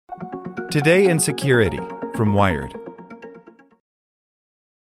Today in Security from Wired.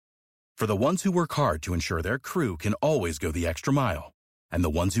 For the ones who work hard to ensure their crew can always go the extra mile, and the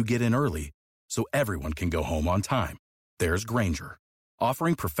ones who get in early so everyone can go home on time, there's Grainger,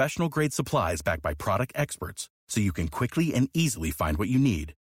 offering professional-grade supplies backed by product experts so you can quickly and easily find what you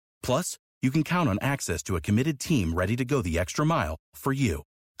need. Plus, you can count on access to a committed team ready to go the extra mile for you.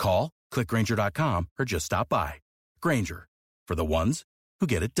 Call, click Grainger.com, or just stop by. Grainger, for the ones who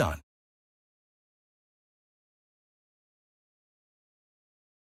get it done.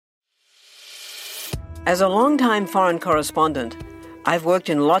 As a longtime foreign correspondent, I've worked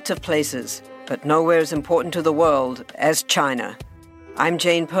in lots of places, but nowhere as important to the world as China. I'm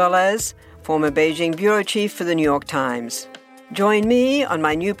Jane Perlez, former Beijing bureau chief for the New York Times. Join me on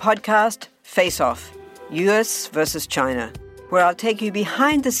my new podcast, Face Off, U.S. versus China, where I'll take you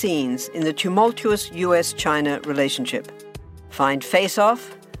behind the scenes in the tumultuous U.S.-China relationship. Find Face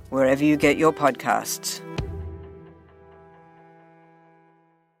Off wherever you get your podcasts.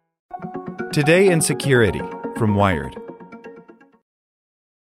 Today in Security from Wired.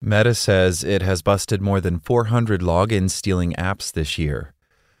 Meta says it has busted more than 400 login-stealing apps this year.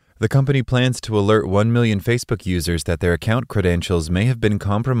 The company plans to alert 1 million Facebook users that their account credentials may have been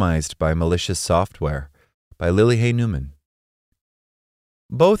compromised by malicious software. By Lily Hay Newman.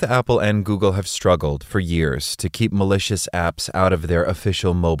 Both Apple and Google have struggled for years to keep malicious apps out of their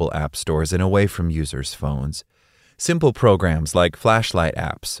official mobile app stores and away from users' phones. Simple programs like flashlight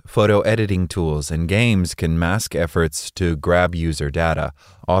apps, photo editing tools, and games can mask efforts to grab user data,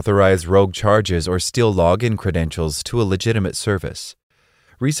 authorize rogue charges, or steal login credentials to a legitimate service.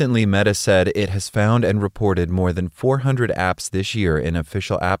 Recently, Meta said it has found and reported more than 400 apps this year in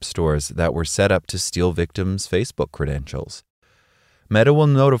official app stores that were set up to steal victims' Facebook credentials. Meta will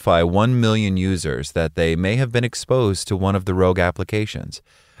notify 1 million users that they may have been exposed to one of the rogue applications.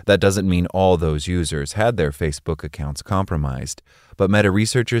 That doesn't mean all those users had their Facebook accounts compromised, but Meta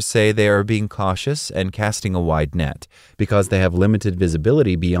researchers say they are being cautious and casting a wide net because they have limited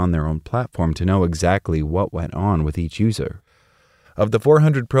visibility beyond their own platform to know exactly what went on with each user. Of the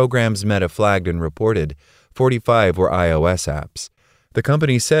 400 programs Meta flagged and reported, 45 were iOS apps. The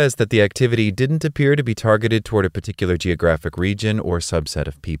company says that the activity didn't appear to be targeted toward a particular geographic region or subset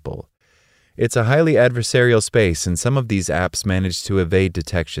of people. It's a highly adversarial space, and some of these apps manage to evade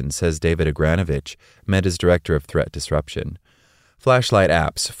detection, says David Agranovich, Meta's director of threat disruption. Flashlight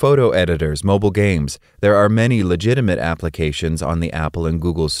apps, photo editors, mobile games. There are many legitimate applications on the Apple and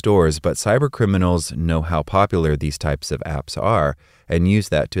Google stores, but cybercriminals know how popular these types of apps are and use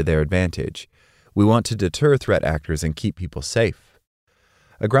that to their advantage. We want to deter threat actors and keep people safe.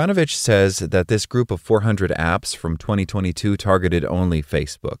 Agranovich says that this group of 400 apps from 2022 targeted only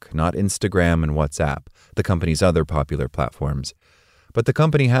Facebook, not Instagram and WhatsApp, the company's other popular platforms. But the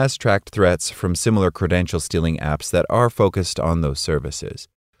company has tracked threats from similar credential-stealing apps that are focused on those services.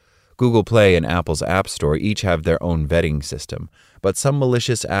 Google Play and Apple's App Store each have their own vetting system, but some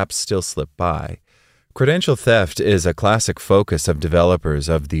malicious apps still slip by. Credential theft is a classic focus of developers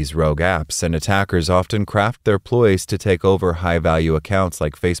of these rogue apps, and attackers often craft their ploys to take over high-value accounts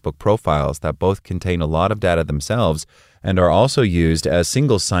like Facebook profiles that both contain a lot of data themselves and are also used as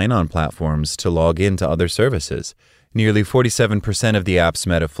single sign-on platforms to log into other services. Nearly 47% of the apps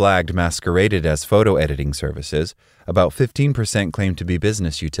Meta flagged masqueraded as photo editing services, about 15% claimed to be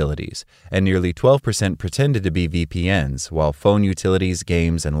business utilities, and nearly 12% pretended to be VPNs, while phone utilities,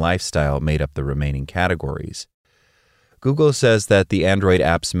 games, and lifestyle made up the remaining categories. Google says that the Android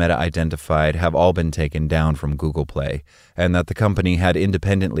apps Meta identified have all been taken down from Google Play, and that the company had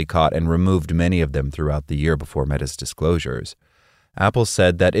independently caught and removed many of them throughout the year before Meta's disclosures. Apple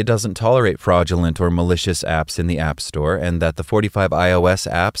said that it doesn't tolerate fraudulent or malicious apps in the App Store and that the 45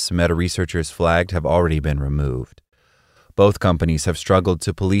 iOS apps Meta researchers flagged have already been removed. Both companies have struggled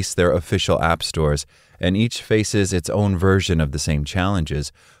to police their official app stores, and each faces its own version of the same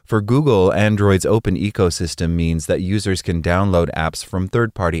challenges. For Google, Android's open ecosystem means that users can download apps from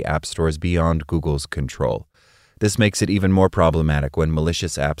third-party app stores beyond Google's control. This makes it even more problematic when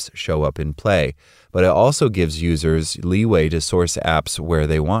malicious apps show up in Play, but it also gives users leeway to source apps where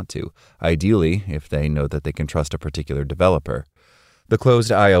they want to, ideally if they know that they can trust a particular developer. The closed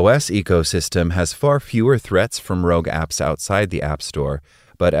iOS ecosystem has far fewer threats from rogue apps outside the App Store,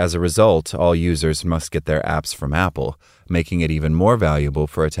 but as a result, all users must get their apps from Apple, making it even more valuable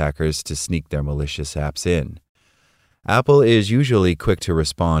for attackers to sneak their malicious apps in. Apple is usually quick to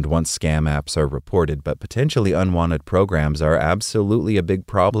respond once scam apps are reported, but potentially unwanted programs are absolutely a big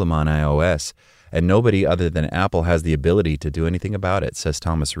problem on iOS, and nobody other than Apple has the ability to do anything about it, says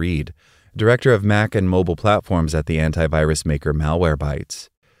Thomas Reed, director of Mac and mobile platforms at the antivirus maker Malwarebytes.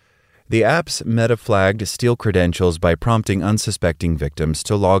 The apps Meta flagged steal credentials by prompting unsuspecting victims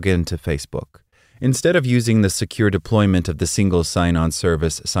to log into Facebook. Instead of using the secure deployment of the single sign-on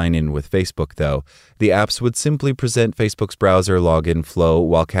service Sign In with Facebook, though, the apps would simply present Facebook's browser login flow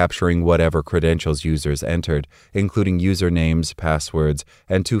while capturing whatever credentials users entered, including usernames, passwords,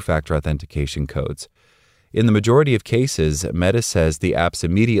 and two-factor authentication codes. In the majority of cases, Meta says the apps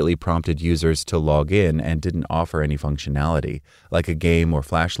immediately prompted users to log in and didn't offer any functionality, like a game or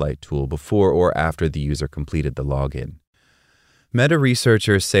flashlight tool, before or after the user completed the login. Meta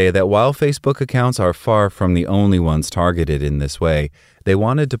researchers say that while Facebook accounts are far from the only ones targeted in this way, they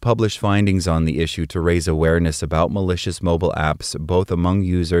wanted to publish findings on the issue to raise awareness about malicious mobile apps both among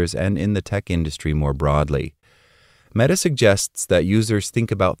users and in the tech industry more broadly. Meta suggests that users think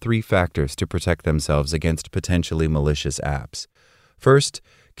about 3 factors to protect themselves against potentially malicious apps. First,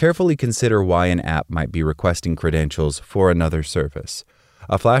 carefully consider why an app might be requesting credentials for another service.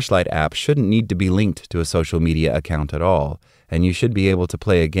 A flashlight app shouldn't need to be linked to a social media account at all, and you should be able to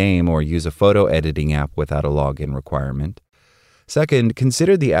play a game or use a photo editing app without a login requirement. Second,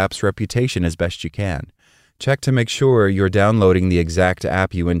 consider the app's reputation as best you can. Check to make sure you're downloading the exact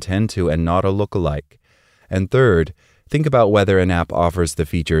app you intend to and not a lookalike. And third, think about whether an app offers the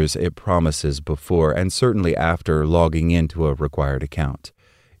features it promises before and certainly after logging into a required account.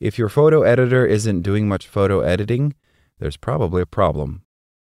 If your photo editor isn't doing much photo editing, there's probably a problem.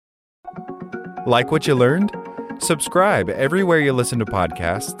 Like what you learned? Subscribe everywhere you listen to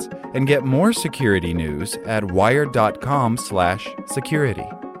podcasts and get more security news at wired.com/security.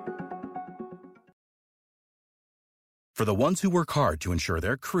 For the ones who work hard to ensure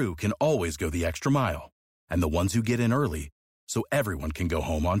their crew can always go the extra mile, and the ones who get in early so everyone can go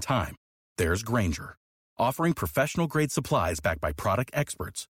home on time, there's Grainger, offering professional-grade supplies backed by product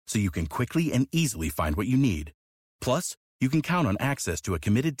experts so you can quickly and easily find what you need. Plus, you can count on access to a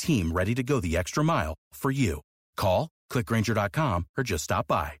committed team ready to go the extra mile for you. Call, click Grainger.com, or just stop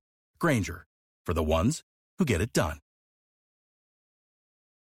by. Grainger, for the ones who get it done.